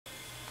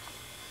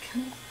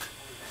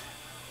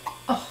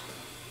Oh.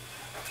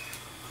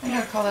 I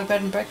gotta call that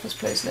bed and breakfast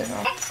place later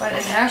on. But in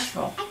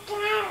Asheville.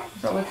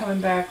 So we're coming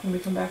back when we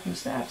come back from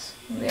Steph's.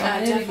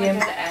 Definitely go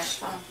to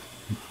Asheville.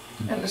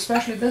 And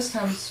especially this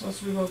time it's supposed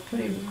to be real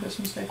pretty with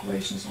Christmas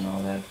decorations and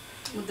all that.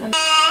 And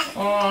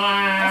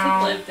I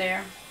could live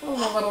there.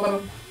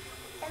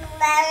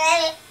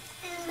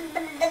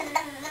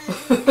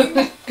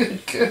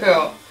 Good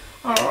girl.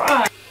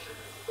 Alright.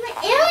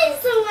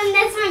 Ellie's the one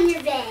that's on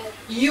your bed.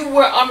 You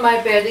were on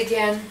my bed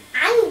again.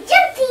 I'm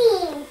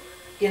jumping.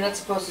 You're not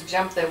supposed to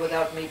jump there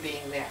without me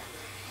being there.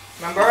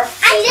 Remember?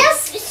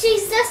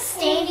 She's just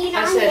standing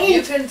on I said me.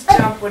 you can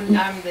jump when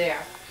I'm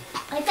there.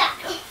 Like that.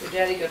 Your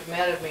daddy got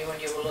mad at me when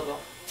you were little.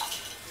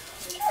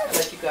 I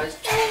let you guys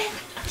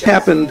jump.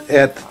 Happened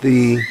at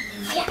the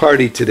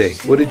party today?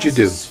 What did you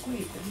do?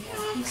 Sweet.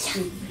 He's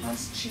sweet.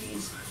 That's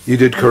cheese. You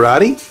did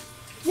karate?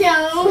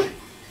 No.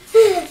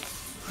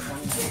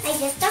 I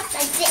just stuck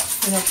like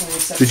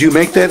this. Did you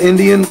make that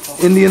Indian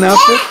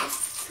outfit?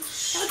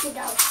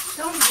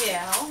 Don't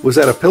yell. Was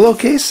that a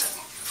pillowcase?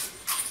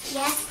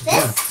 Yes,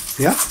 this.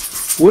 Yeah.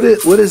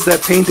 What is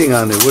that painting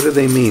on there? What do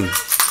they mean?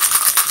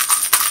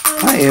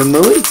 Hi,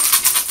 Emily.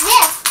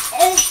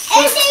 Yes.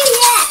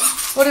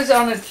 Yes. What is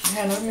on it,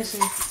 Hannah? Let me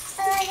see.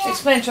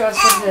 Explain to us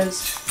what it is.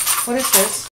 What is this?